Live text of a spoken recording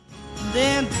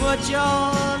Then put your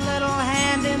little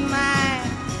hand in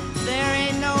mine. There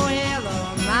ain't no hill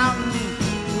or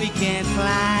mountain we can't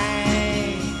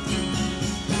climb.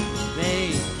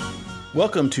 Babe.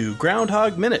 Welcome to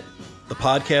Groundhog Minute, the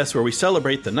podcast where we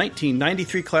celebrate the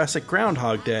 1993 classic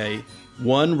Groundhog Day,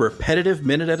 one repetitive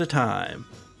minute at a time.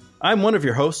 I'm one of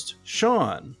your hosts,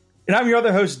 Sean. And I'm your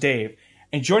other host, Dave.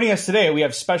 And joining us today, we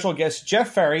have special guest Jeff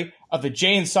Ferry of the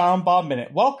Jay and Silent Bob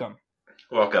Minute. Welcome.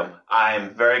 Welcome.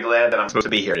 I'm very glad that I'm supposed to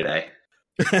be here today.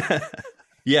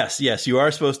 Yes, you are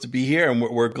supposed to be here, and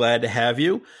we're glad to have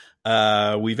you.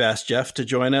 We've asked Jeff to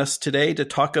join us today to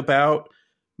talk about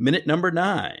minute number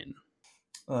 9.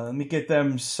 Let me get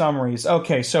them summaries.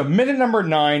 Okay, so minute number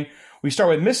 9, we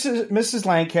start with Mrs.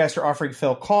 Lancaster offering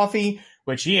Phil coffee,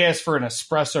 which he asks for an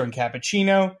espresso and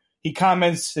cappuccino. He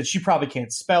comments that she probably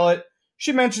can't spell it.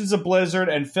 She mentions a blizzard,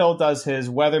 and Phil does his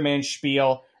weatherman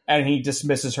spiel, and he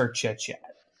dismisses her chit-chat.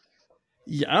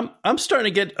 Yeah, I'm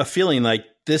starting to get a feeling like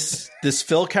this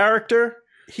Phil character,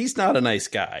 he's not a nice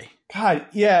guy. God,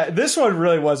 yeah, this one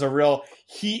really was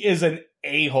he is an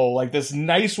a-hole. Like, this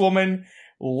nice woman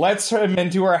lets him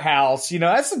into her house. You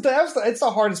know, it's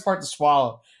the hardest part to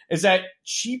swallow, is that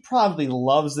she probably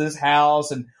loves this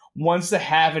house and wants to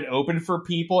have it open for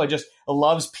people and just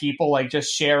loves people, like,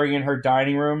 just sharing in her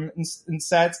dining room and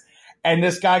sets. And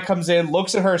this guy comes in,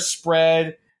 looks at her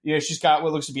spread. You know, she's got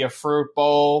what looks to be a fruit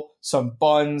bowl, some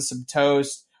buns, some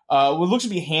toast, what looks to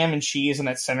be ham and cheese in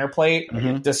that center plate.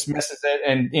 Mm-hmm. Dismisses it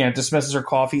and, dismisses her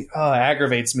coffee. Oh, it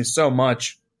aggravates me so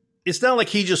much. It's not like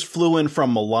he just flew in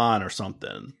from Milan or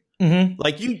something. Mm-hmm.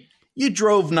 Like, you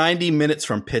drove 90 minutes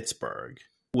from Pittsburgh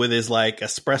with his, like,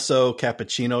 espresso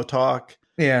cappuccino talk.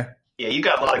 Yeah. Yeah, you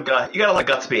got a lot of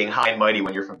guts being high and mighty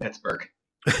when you're from Pittsburgh.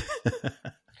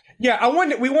 Yeah,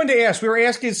 we wanted to ask. We were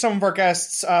asking some of our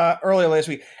guests earlier last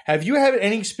week. Have you had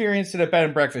any experience at a bed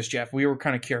and breakfast, Jeff? We were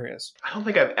kind of curious. I don't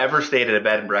think I've ever stayed at a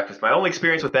bed and breakfast. My only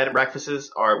experience with bed and breakfasts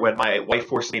are when my wife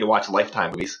forced me to watch Lifetime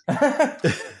movies.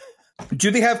 Do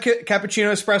they have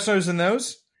cappuccino espressos in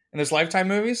those Lifetime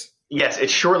movies? Yes,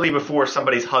 it's shortly before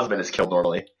somebody's husband is killed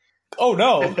normally. Oh,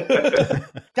 no.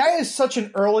 That is such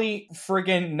an early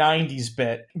friggin' 90s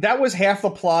bit. That was half the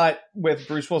plot with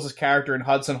Bruce Willis' character in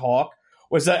Hudson Hawk,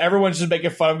 was that everyone's just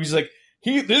making fun of him. He's like,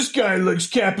 this guy likes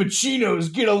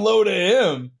cappuccinos, get a load of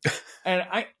him. And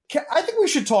I think we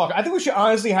should talk. I think we should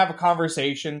honestly have a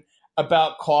conversation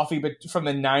about coffee but from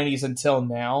the 90s until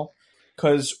now,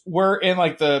 because we're in,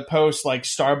 like, the post, like,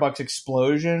 Starbucks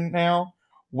explosion now,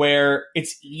 where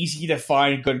it's easy to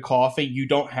find good coffee. You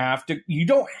don't have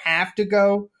to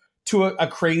go to a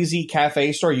crazy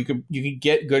cafe store. You could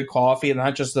get good coffee, and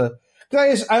not just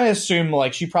I assume,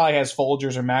 like, she probably has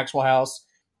Folgers or Maxwell House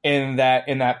in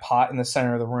that pot in the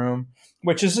center of the room,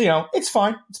 which is, it's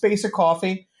fine. It's basic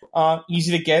coffee,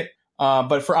 easy to get.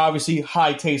 But for obviously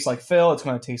high taste like Phil, it's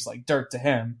going to taste like dirt to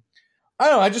him. I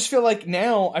don't know. I just feel like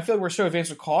we're so advanced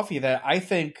with coffee that I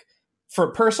think,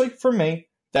 for me,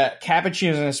 that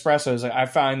cappuccinos and espressos, I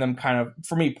find them kind of,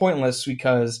 for me, pointless,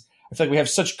 because I feel like we have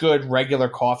such good regular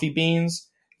coffee beans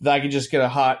that I could just get a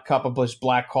hot cup of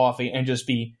black coffee and just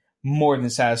be more than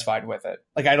satisfied with it.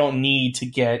 Like, I don't need to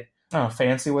get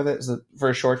fancy with it for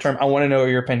a short term. I want to know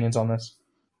your opinions on this.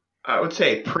 I would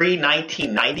say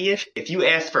pre-1990-ish, if you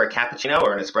asked for a cappuccino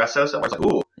or an espresso, someone's like,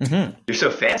 ooh, You're so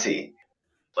fancy.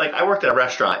 Like, I worked at a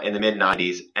restaurant in the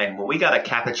mid-90s, and when we got a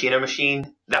cappuccino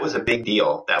machine, that was a big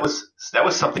deal. That was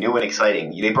something new and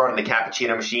exciting. They brought in the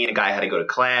cappuccino machine. A guy had to go to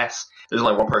class. There's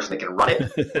only one person that can run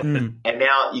it. And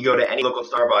now you go to any local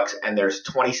Starbucks, and there's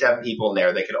 27 people in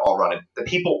there that could all run it. The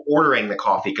people ordering the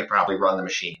coffee could probably run the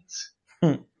machines.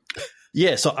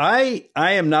 Yeah, so I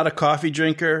am not a coffee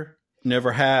drinker.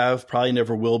 Never have, probably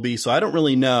never will be. So I don't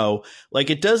really know. Like,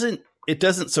 it doesn't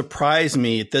surprise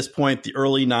me at this point, the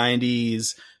early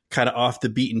 90s, kind of off the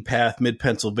beaten path,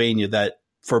 mid-Pennsylvania, that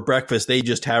for breakfast, they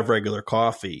just have regular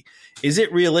coffee. Is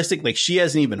it realistic? Like, she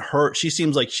hasn't even heard, she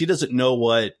seems like she doesn't know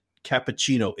what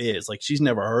cappuccino is. Like, she's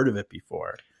never heard of it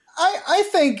before. I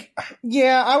think,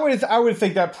 yeah, I would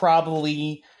think that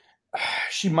probably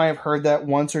she might have heard that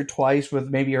once or twice with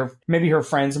maybe her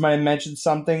friends might have mentioned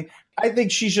something. I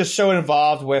think she's just so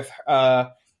involved with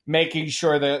making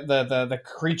sure that the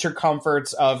creature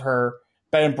comforts of her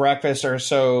bed and breakfast are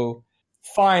so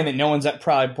fine that no one's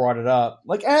probably brought it up.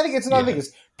 Like, and I think it's another thing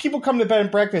is people come to bed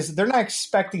and breakfast, they're not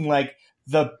expecting like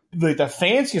the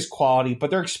fanciest quality, but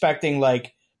they're expecting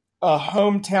like a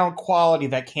hometown quality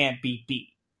that can't be beat.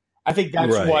 I think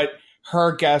that's what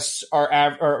her guests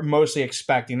are mostly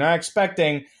expecting. They're not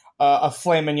expecting a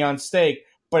filet mignon steak,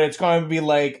 but it's going to be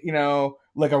like,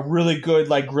 like a really good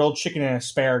like grilled chicken and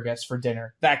asparagus for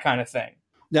dinner, that kind of thing.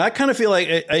 Now I kind of feel like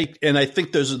I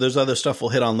think there's other stuff we'll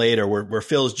hit on later where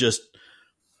Phil's just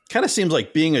kind of seems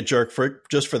like being a jerk for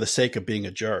the sake of being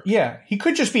a jerk. Yeah, he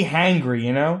could just be hangry,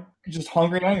 you know, just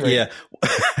hungry. Yeah,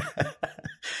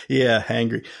 yeah,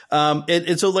 hangry.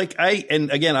 And so like and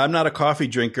again, I'm not a coffee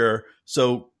drinker,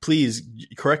 so please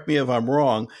correct me if I'm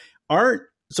wrong.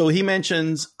 So he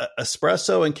mentions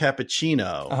espresso and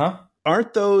cappuccino. Uh-huh.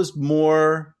 Aren't those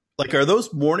more like, are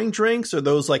those morning drinks or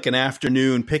those like an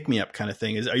afternoon pick-me-up kind of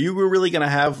thing? Are you really going to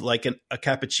have like a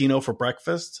cappuccino for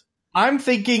breakfast? I'm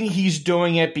thinking he's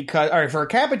doing it because, all right, for a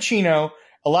cappuccino,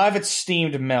 a lot of it's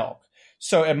steamed milk.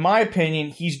 So in my opinion,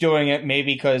 he's doing it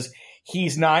maybe because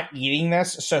he's not eating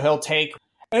this. So he'll take,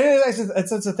 that's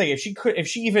the thing. If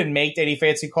she even made any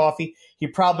fancy coffee, he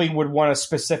probably would want a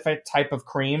specific type of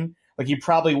cream. Like he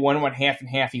probably wouldn't want half and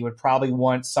half. He would probably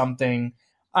want something,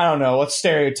 I don't know, let's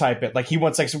stereotype it. Like he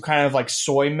wants like some kind of like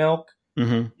soy milk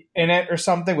in it or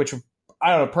something, which I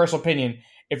don't know, personal opinion.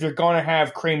 If you're going to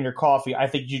have cream in your coffee, I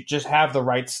think you just have the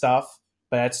right stuff.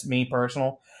 But that's me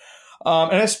personal.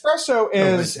 An espresso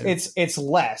is it's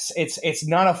less. It's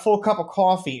not a full cup of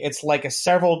coffee. It's like a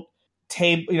several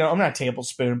I'm not a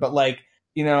tablespoon, but like,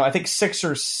 I think 6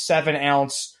 or 7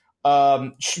 ounce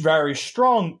very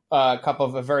strong cup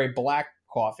of a very black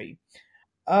coffee.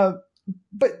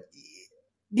 But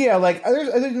yeah, like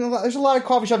there's a lot of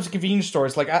coffee shops and convenience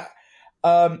stores. Like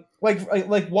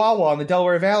like Wawa in the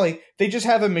Delaware Valley, they just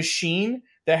have a machine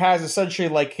that has essentially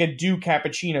like can do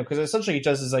cappuccino, because essentially it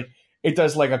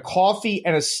does like a coffee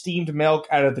and a steamed milk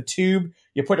out of the tube.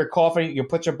 You put your coffee, you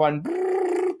put your bun,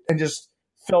 and just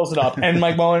fills it up. And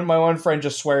my one friend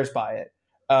just swears by it.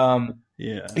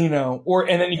 Yeah,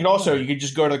 and then you could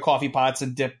just go to the coffee pots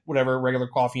and dip whatever regular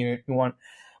coffee in it you want.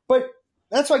 But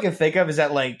that's what I can think of is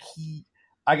that like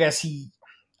I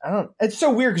don't. It's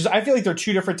so weird because I feel like they're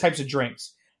two different types of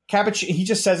drinks. Cappuccino, he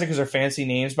just says it because they're fancy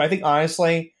names, but I think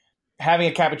honestly, having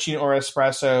a cappuccino or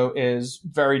espresso is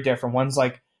very different. One's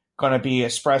like going to be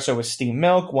espresso with steamed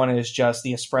milk. One is just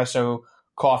the espresso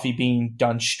coffee being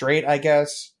done straight, I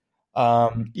guess.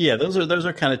 Yeah, those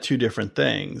are kind of two different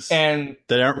things, and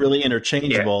that aren't really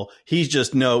interchangeable.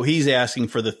 Yeah. He's asking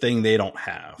for the thing they don't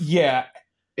have. Yeah.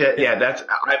 That's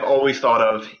I've always thought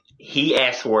of. He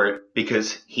asked for it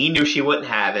because he knew she wouldn't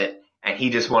have it, and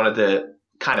he just wanted to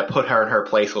kind of put her in her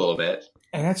place a little bit.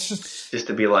 And that's just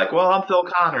to be like, well, I'm Phil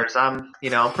Connors. I'm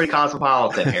pretty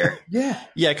cosmopolitan here. Yeah.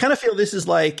 I kind of feel this is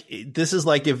like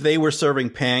if they were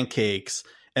serving pancakes,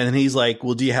 and then he's like,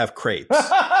 well, do you have crepes?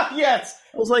 Yes.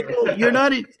 I was like, well, you're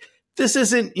not in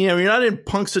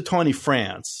Punxsutawney,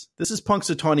 France. This is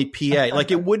Punxsutawney, PA.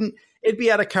 Like it'd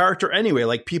be out of character anyway.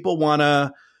 Like people want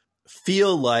to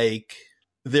feel like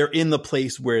they're in the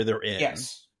place where they're in.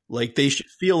 Yes. Like they should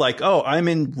feel like, oh, I'm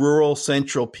in rural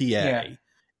central PA. Yeah.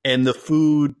 And the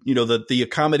food, the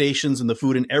accommodations and the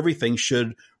food and everything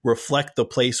should reflect the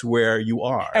place where you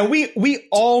are. And we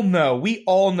all know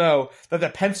that the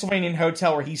Pennsylvania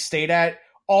hotel where he stayed at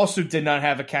also did not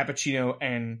have a cappuccino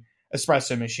and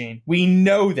espresso machine. We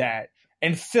know that.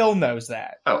 And Phil knows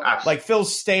that. Oh, absolutely. Like Phil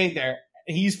stayed there.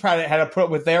 He's probably had to put up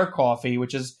with their coffee,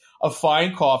 which is a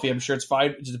fine coffee. I'm sure it's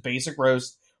fine. It's just a basic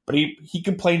roast. But he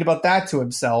complained about that to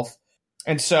himself.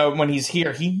 And so when he's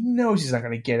here, he knows he's not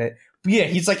going to get it. But yeah,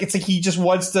 it's like he just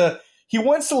wants to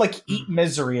like eat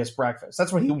misery as breakfast.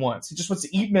 That's what he wants. He just wants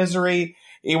to eat misery.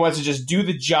 He wants to just do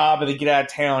the job and then get out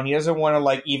of town. He doesn't want to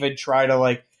like even try to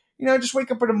like, just wake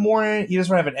up in the morning. He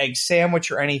doesn't want to have an egg sandwich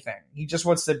or anything. He just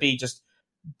wants to be just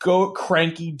go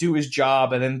cranky, do his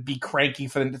job, and then be cranky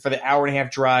for the hour and a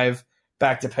half drive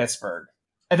back to Pittsburgh.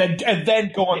 And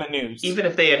then go on the news. Even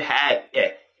if they had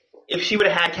if she would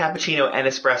have had cappuccino and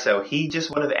espresso, he just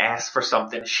would have asked for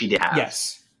something she did have.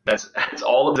 Yes. That's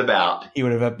all it's about. He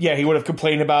would have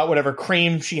complained about whatever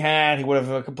cream she had. He would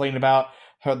have complained about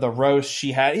the roast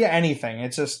she had. Yeah, anything.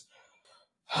 It's just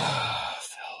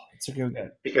it's a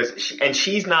good. Because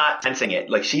she's not sensing it.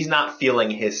 Like she's not feeling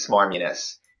his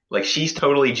smarminess. Like she's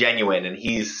totally genuine, and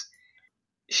she's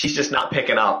just not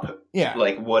picking up. Yeah.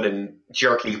 Like what a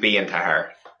jerk he's being to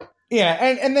her. Yeah,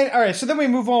 and then all right. So then we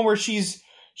move on where she's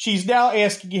now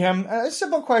asking him a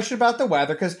simple question about the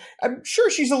weather, because I'm sure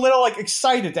she's a little like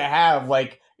excited to have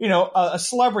like, a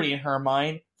celebrity in her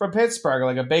mind from Pittsburgh,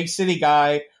 like a big city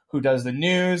guy who does the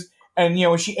news. And,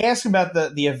 when she asks him about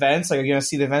the events, like, are you going to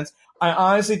see the events? I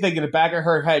honestly think in the back of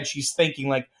her head, she's thinking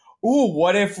like, ooh,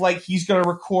 what if like he's going to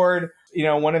record,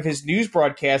 one of his news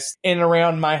broadcasts in and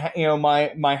around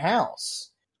my house.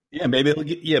 Yeah,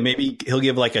 maybe he'll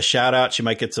give like a shout out. She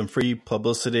might get some free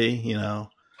publicity,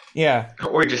 Yeah.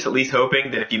 Or just at least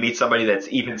hoping that if you meet somebody that's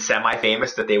even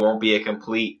semi-famous, that they won't be a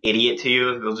complete idiot to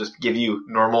you. They'll just give you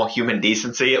normal human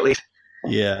decency at least.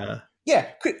 Yeah. Yeah,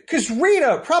 because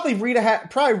Rita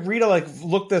like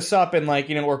looked this up and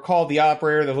like, or called the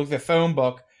operator that looked at the phone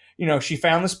book. She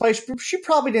found this place. She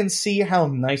probably didn't see how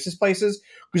nice this place is,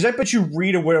 because I bet you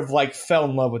Rita would have like fell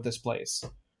in love with this place.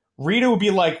 Rita would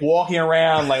be like walking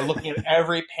around, like looking at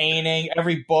every painting,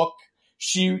 every book.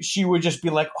 She would just be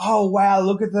like, oh wow,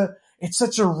 look at it's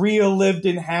such a real lived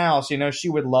in house. She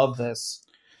would love this.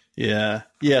 Yeah.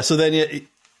 Yeah. So then,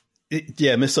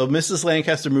 so Mrs.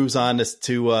 Lancaster moves on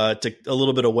to a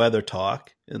little bit of weather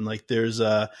talk, and like there's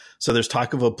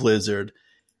talk of a blizzard,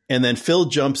 and then Phil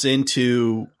jumps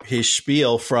into his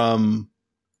spiel from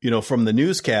the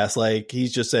newscast, like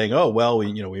he's just saying, oh well,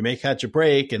 we may catch a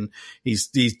break, and he's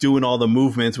doing all the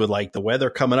movements with like the weather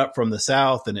coming up from the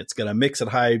south, and it's gonna mix at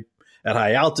high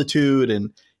altitude,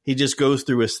 and he just goes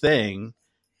through his thing,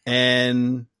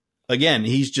 and again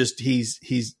he's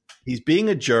being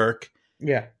a jerk.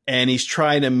 Yeah. And he's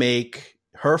trying to make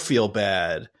her feel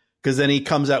bad, because then he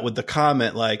comes out with the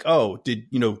comment like, oh, did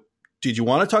you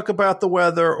want to talk about the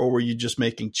weather, or were you just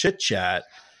making chit chat?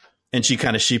 And she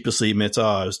kind of sheepishly admits, oh,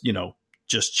 I was,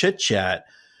 just chit chat.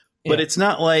 But it's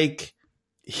not like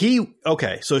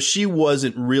so she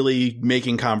wasn't really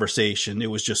making conversation. It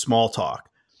was just small talk.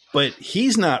 But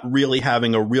he's not really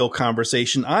having a real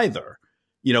conversation either.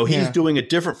 He's doing a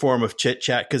different form of chit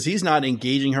chat, because he's not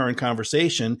engaging her in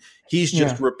conversation. He's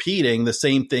just repeating the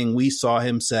same thing we saw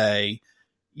him say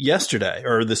yesterday,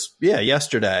 for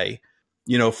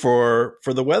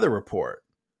the weather report.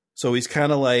 So he's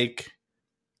kind of like,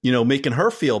 making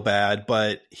her feel bad,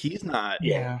 but he's not.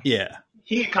 Yeah. Yeah.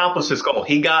 He accomplished his goal.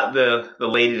 He got the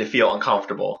lady to feel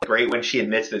uncomfortable. Right when she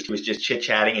admits that she was just chit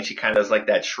chatting, and she kind of does like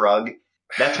that shrug.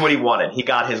 That's what he wanted. He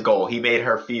got his goal. He made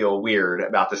her feel weird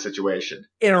about the situation.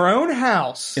 In her own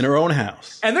house. In her own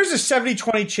house. And there's a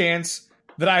 70-20 chance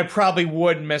that I probably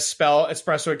would misspell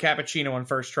espresso and cappuccino on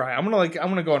first try. I'm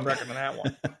gonna go on record on that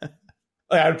one.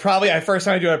 First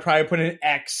time I do it, I'd probably put an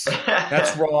X.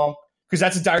 That's wrong, because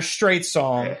that's a Dire Straits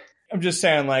song. I'm just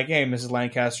saying, like, hey, Mrs.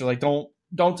 Lancaster, like, don't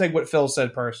take what Phil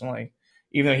said personally,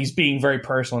 even though he's being very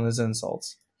personal in his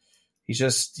insults.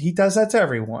 He does that to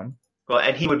everyone. Well,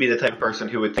 and he would be the type of person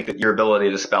who would think that your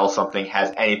ability to spell something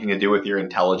has anything to do with your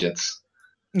intelligence.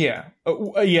 Yeah.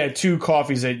 Two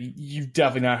coffees that you've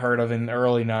definitely not heard of in the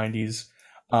early 90s.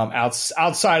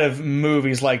 Outside of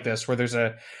movies like this, where there's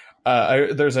a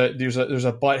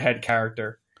butthead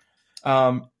character.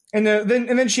 And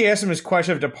then she asked him his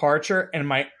question of departure, and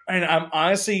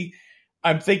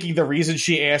I'm thinking the reason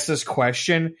she asked this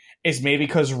question is maybe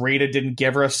because Rita didn't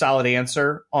give her a solid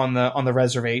answer on the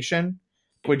reservation.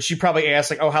 When she probably asked,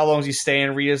 like, oh, how long is he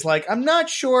staying? Rita's like, I'm not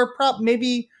sure.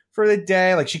 maybe for the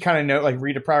day. Like, she kind of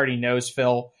Rita already knows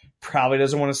Phil probably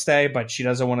doesn't want to stay, but she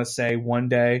doesn't want to stay one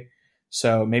day.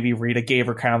 So maybe Rita gave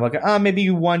her kind of like, maybe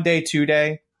 1 day, 2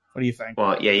 day. What do you think?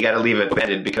 Well, yeah, you got to leave it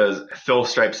open, because Phil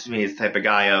strikes me as the type of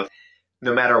guy of,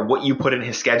 no matter what you put in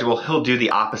his schedule, he'll do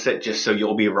the opposite just so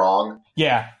you'll be wrong.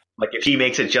 Yeah. Like, if he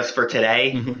makes it just for today,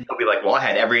 he'll be like, well, I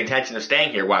had every intention of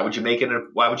staying here. Why would you make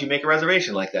a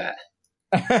reservation like that?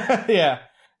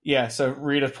 Yeah. So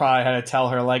Rita probably had to tell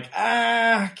her, like,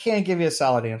 I can't give you a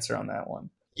solid answer on that one.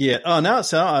 Yeah. Oh, now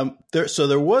so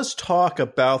there was talk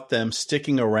about them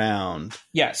sticking around.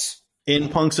 Yes. In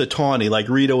Punxsutawney, like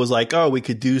Rita was like, oh, we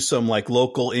could do some like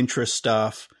local interest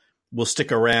stuff. We'll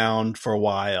stick around for a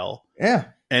while. Yeah.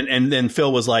 And then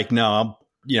Phil was like, no,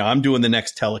 I'm doing the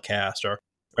next telecast, or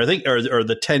I think, or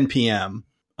the 10 p.m.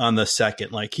 on the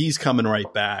 2nd. Like, he's coming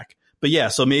right back. But yeah,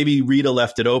 so maybe Rita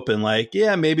left it open, like,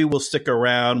 yeah, maybe we'll stick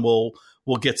around. We'll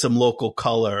get some local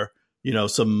color,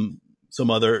 some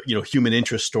other, human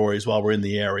interest stories while we're in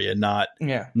the area, not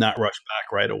rush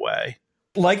back right away.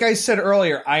 Like I said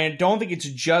earlier, I don't think it's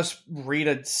just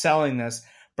Rita selling this,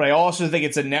 but I also think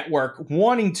it's a network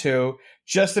wanting to,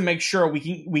 just to make sure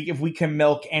if we can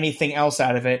milk anything else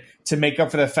out of it to make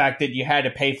up for the fact that you had to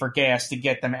pay for gas to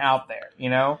get them out there,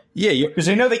 Yeah, because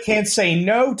they know they can't say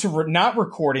no to not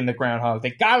recording the groundhog.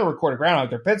 They got to record a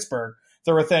groundhog. They're Pittsburgh.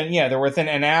 They're within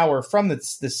an hour from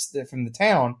from the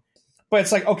town. But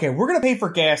it's like, okay, we're gonna pay for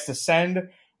gas to send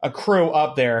a crew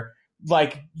up there.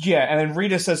 Like, yeah, and then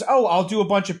Rita says, oh, I'll do a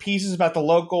bunch of pieces about the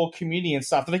local community and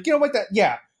stuff. They're like, what, that,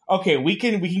 yeah, okay, we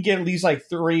can get at least like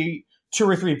 2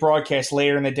 or 3 broadcasts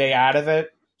later in the day out of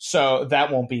it, so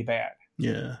that won't be bad.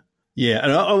 Yeah.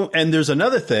 And there's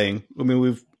another thing. I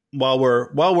mean, while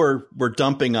we're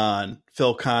dumping on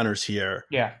Phil Connors here,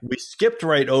 we skipped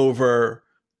right over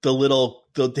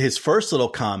his first little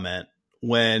comment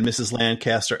when Mrs.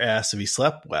 Lancaster asked if he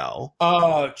slept well.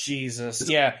 Oh, Jesus.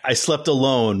 Yeah. I slept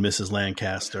alone, Mrs.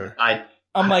 Lancaster. I'd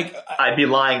be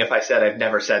lying if I said I've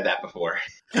never said that before.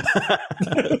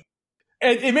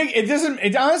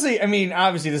 It honestly, I mean,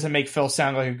 obviously doesn't make Phil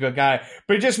sound like a good guy,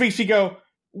 but it just makes me go,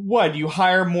 what, you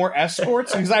hire more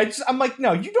escorts? Because I'm like,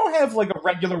 no, you don't have like a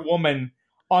regular woman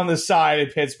on the side in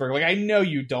Pittsburgh. Like, I know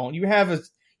you don't. You have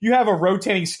a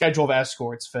rotating schedule of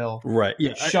escorts, Phil. Right.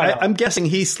 Yeah. Shut up. I'm guessing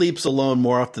he sleeps alone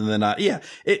more often than not. Yeah.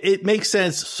 It makes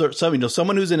sense. So,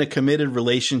 someone who's in a committed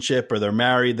relationship or they're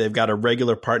married, they've got a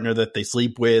regular partner that they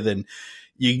sleep with, and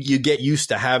you get used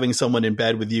to having someone in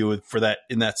bed with you for that,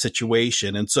 in that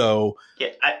situation. And so,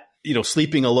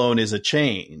 sleeping alone is a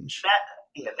change.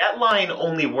 That line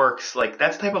only works. Like,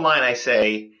 that's the type of line I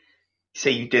say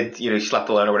you slept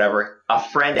alone or whatever. A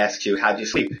friend asks you, how'd you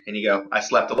sleep? And you go, I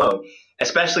slept alone.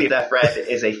 Especially if that friend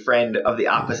is a friend of the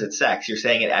opposite sex. You're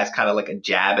saying it as kind of like a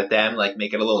jab at them, like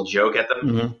making a little joke at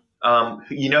them.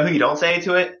 Mm-hmm. You know who you don't say it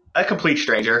to it? A complete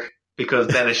stranger, because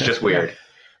then it's just weird.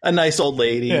 A nice old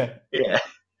lady. Yeah.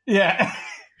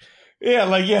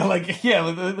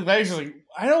 Actually,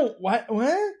 I don't, what?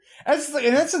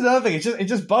 That's another thing. It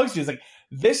just bugs me. It's like,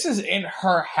 this is in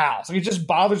her house. Like, it just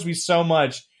bothers me so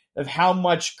much of how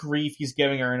much grief he's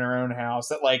giving her in her own house,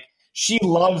 that like, she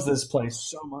loves this place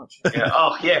so much. Yeah.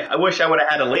 Oh, yeah. I wish I would have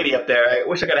had a lady up there. I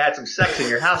wish I could have had some sex in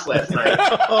your house last night.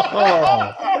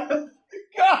 God.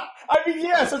 I mean,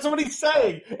 yes, that's what he's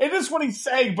saying. It is what he's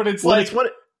saying, but it's it's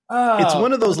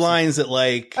one of those lines that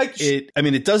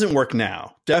it doesn't work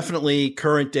now. Definitely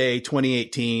current day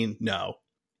 2018. No,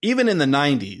 even in the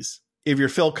 90s, if you're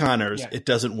Phil Connors, it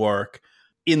doesn't work.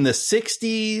 In the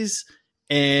 60s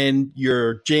and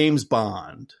you're James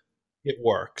Bond, it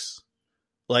works.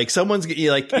 Like, someone's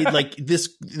like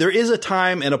this. There is a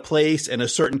time and a place and a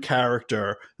certain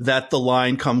character that the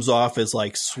line comes off as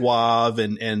like suave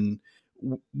and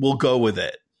we'll go with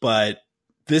it. But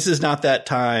this is not that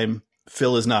time.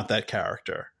 Phil is not that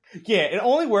character. Yeah, it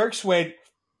only works when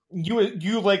you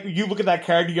look at that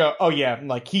character, you go, oh yeah,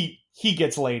 like he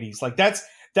gets ladies. Like that's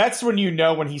when you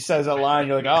know, when he says a line,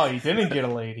 you're like, oh, he didn't get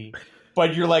a lady.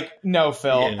 But you're like, no,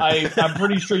 Phil. Yeah. I'm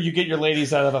pretty sure you get your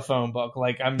ladies out of a phone book.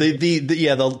 Like, I'm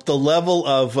the level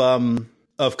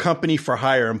of company for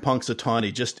hire in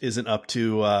Punxsutawney just isn't up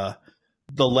to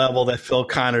the level that Phil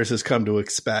Connors has come to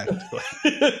expect.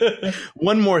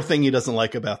 One more thing he doesn't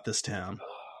like about this town.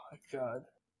 Oh my God.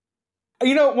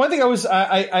 You know, one thing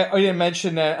I didn't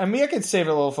mention that. I mean, I could save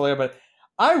it a little for later, but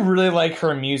I really like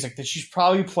her music that she's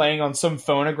probably playing on some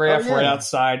phonograph right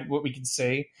outside what we can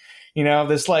see. You know,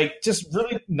 this like just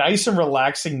really nice and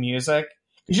relaxing music.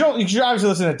 You obviously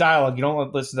listen to dialogue. You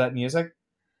don't listen to that music.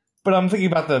 But I'm thinking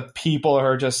about the people who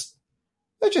are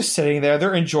they're just sitting there.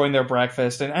 They're enjoying their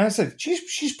breakfast. And as I said,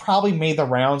 she's probably made the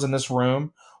rounds in this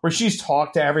room where she's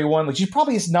talked to everyone. Like, she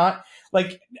probably is not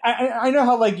like, I know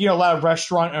how, like, you know, a lot of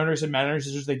restaurant owners and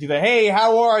managers, they do that. Hey,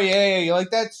 how are you? Hey, you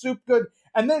like that soup? Good.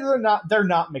 And then they're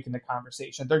not making the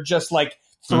conversation. They're just like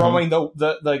throwing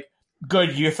the like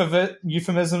good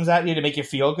euphemisms at you to make you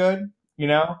feel good. You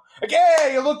know, like,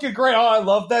 hey, you're looking great. Oh, I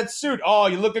love that suit. Oh,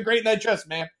 you're looking great in that dress,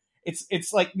 man.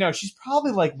 It's like, no, she's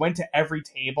probably like went to every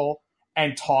table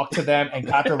and talked to them and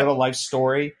got their little life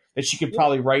story that she could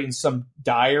probably write in some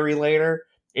diary later,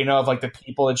 you know, of like the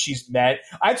people that she's met.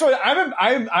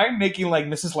 I'm making like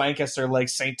Mrs. Lancaster, like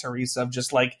Saint Teresa, of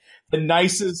just like the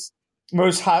nicest,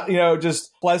 most hot, you know,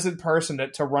 just pleasant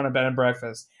person to run a bed and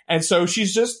breakfast. And so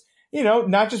she's just, you know,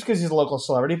 not just because he's a local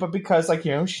celebrity, but because, like,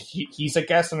 you know, he's a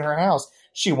guest in her house.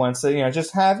 She wants to, you know,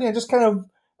 just have, you know, just kind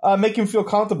of make him feel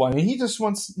comfortable. I mean, he just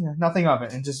wants, you know, nothing of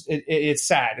it. And just, it's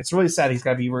sad. It's really sad he's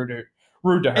got to be rude to her.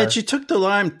 And she took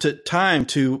the time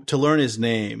to learn his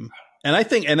name. And I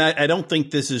think, and I don't think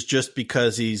this is just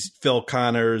because he's Phil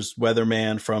Connors,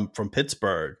 weatherman from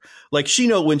Pittsburgh. Like,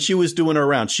 when she was doing her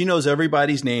round, she knows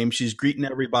everybody's name. She's greeting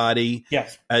everybody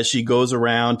as she goes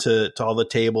around to all the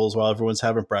tables while everyone's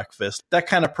having breakfast. That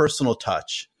kind of personal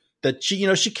touch that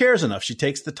she cares enough. She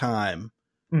takes the time.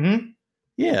 Mm-hmm.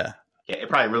 Yeah. Yeah, it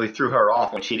probably really threw her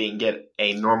off when she didn't get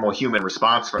a normal human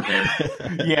response from him.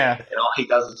 Yeah. And all he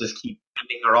does is just keep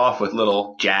ending her off with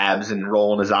little jabs and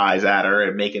rolling his eyes at her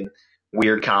and making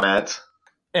weird comments.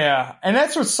 Yeah. And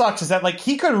that's what sucks, is that, like,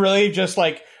 he could really just,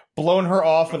 like, blown her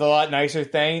off with a lot nicer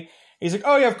thing. He's like,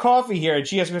 oh, you have coffee here. And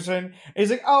she has question.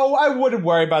 He's like, oh, I wouldn't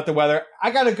worry about the weather.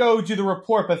 I got to go do the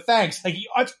report, but thanks. Like,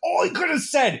 that's all he could have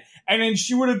said. And then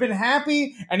she would have been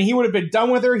happy and he would have been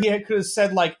done with her. He could have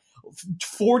said, like,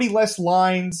 40 less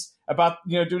lines about,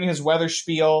 you know, doing his weather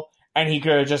spiel, and he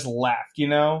could have just left, you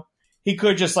know? He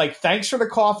could just, like, thanks for the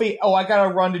coffee. Oh, I got to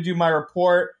run to do my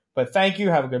report, but thank you.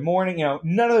 Have a good morning. You know,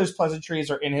 none of those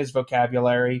pleasantries are in his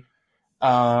vocabulary. You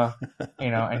know,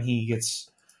 and he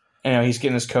gets, you know, he's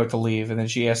getting his coat to leave. And then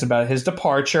she asks about his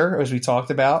departure, as we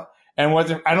talked about. And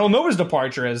I don't know what his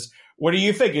departure is. What do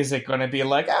you think? Is it going to be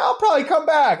like, I'll probably come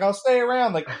back, I'll stay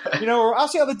around, like, or I'll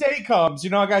see how the day comes. I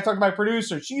got to talk to my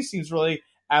producer. She seems really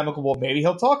amicable. Maybe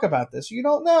he'll talk about this. You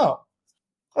don't know.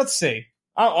 Let's see.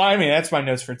 That's my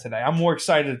notes for today. I'm more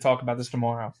excited to talk about this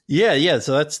tomorrow. Yeah.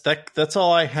 So that's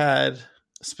all I had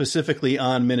specifically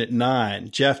on minute 9.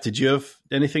 Jeff, did you have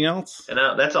anything else?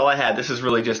 No, that's all I had. This is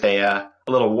really just a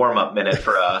little warm-up minute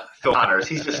for Phil Connors.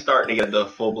 He's just starting to get into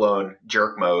full-blown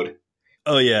jerk mode.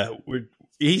 Oh, yeah.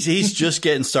 He's just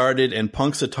getting started, and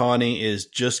Punxsutawney is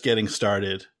just getting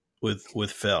started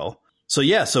with Phil. So,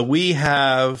 yeah, we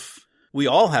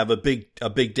all have a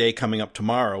big day coming up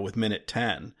tomorrow with minute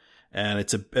 10. And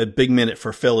it's a big minute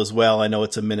for Phil as well. I know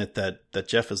it's a minute that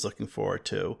Jeff is looking forward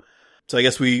to. So I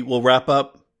guess we will wrap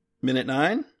up minute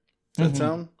 9. Does that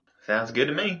sound? Sounds good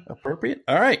to me. Appropriate?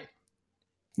 All right.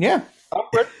 Yeah. I'm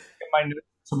ready to get my notes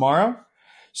tomorrow.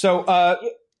 So,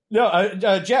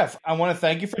 Jeff, I want to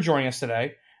thank you for joining us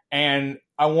today. And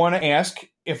I want to ask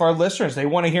if our listeners, they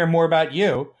want to hear more about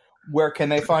you, where can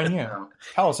they find you?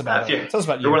 Tell us about it. Tell us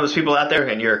about you. You're one of those people out there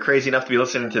and you're crazy enough to be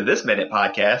listening to this Minute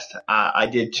podcast. I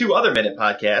did 2 other Minute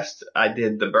podcasts. I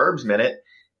did the Burbs Minute,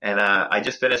 and I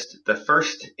just finished the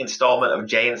first installment of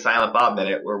Jay and Silent Bob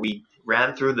Minute, where we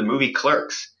ran through the movie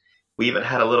Clerks. We even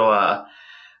had a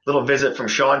little visit from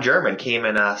Sean German, came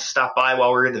and stopped by while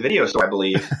we were in the video store, I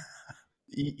believe.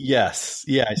 Yes.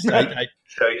 Yeah.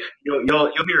 So you'll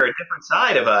hear a different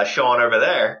side of Sean over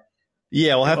there.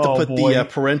 Yeah, we'll have to put the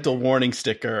parental warning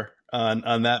sticker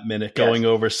on that minute, going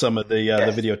over some of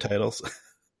the video titles.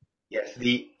 Yes.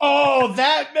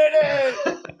 That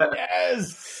minute.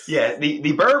 Yes. Yeah.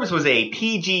 The Burbs was a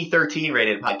PG-13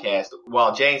 rated podcast,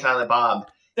 while Jay and Silent Bob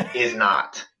is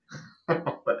not.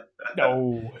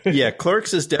 No. Yeah,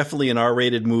 Clerks is definitely an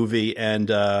R-rated movie, and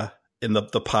the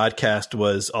podcast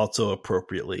was also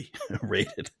appropriately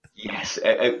rated. Yes,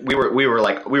 we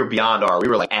were beyond R. We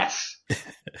were like S.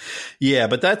 Yeah,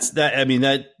 but that's that. I mean,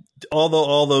 that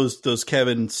all those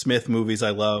Kevin Smith movies I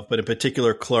love, but in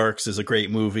particular, Clerks is a great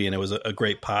movie, and it was a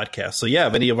great podcast. So yeah,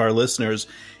 if any of our listeners,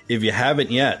 if you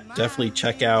haven't yet, definitely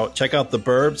check out the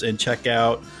Burbs and check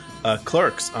out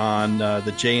Clerks on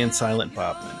the Jay and Silent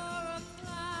Bob Minute.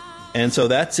 And so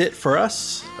that's it for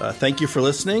us. Thank you for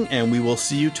listening, and we will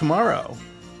see you tomorrow,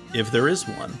 if there is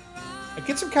one.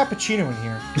 Get some cappuccino in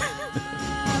here.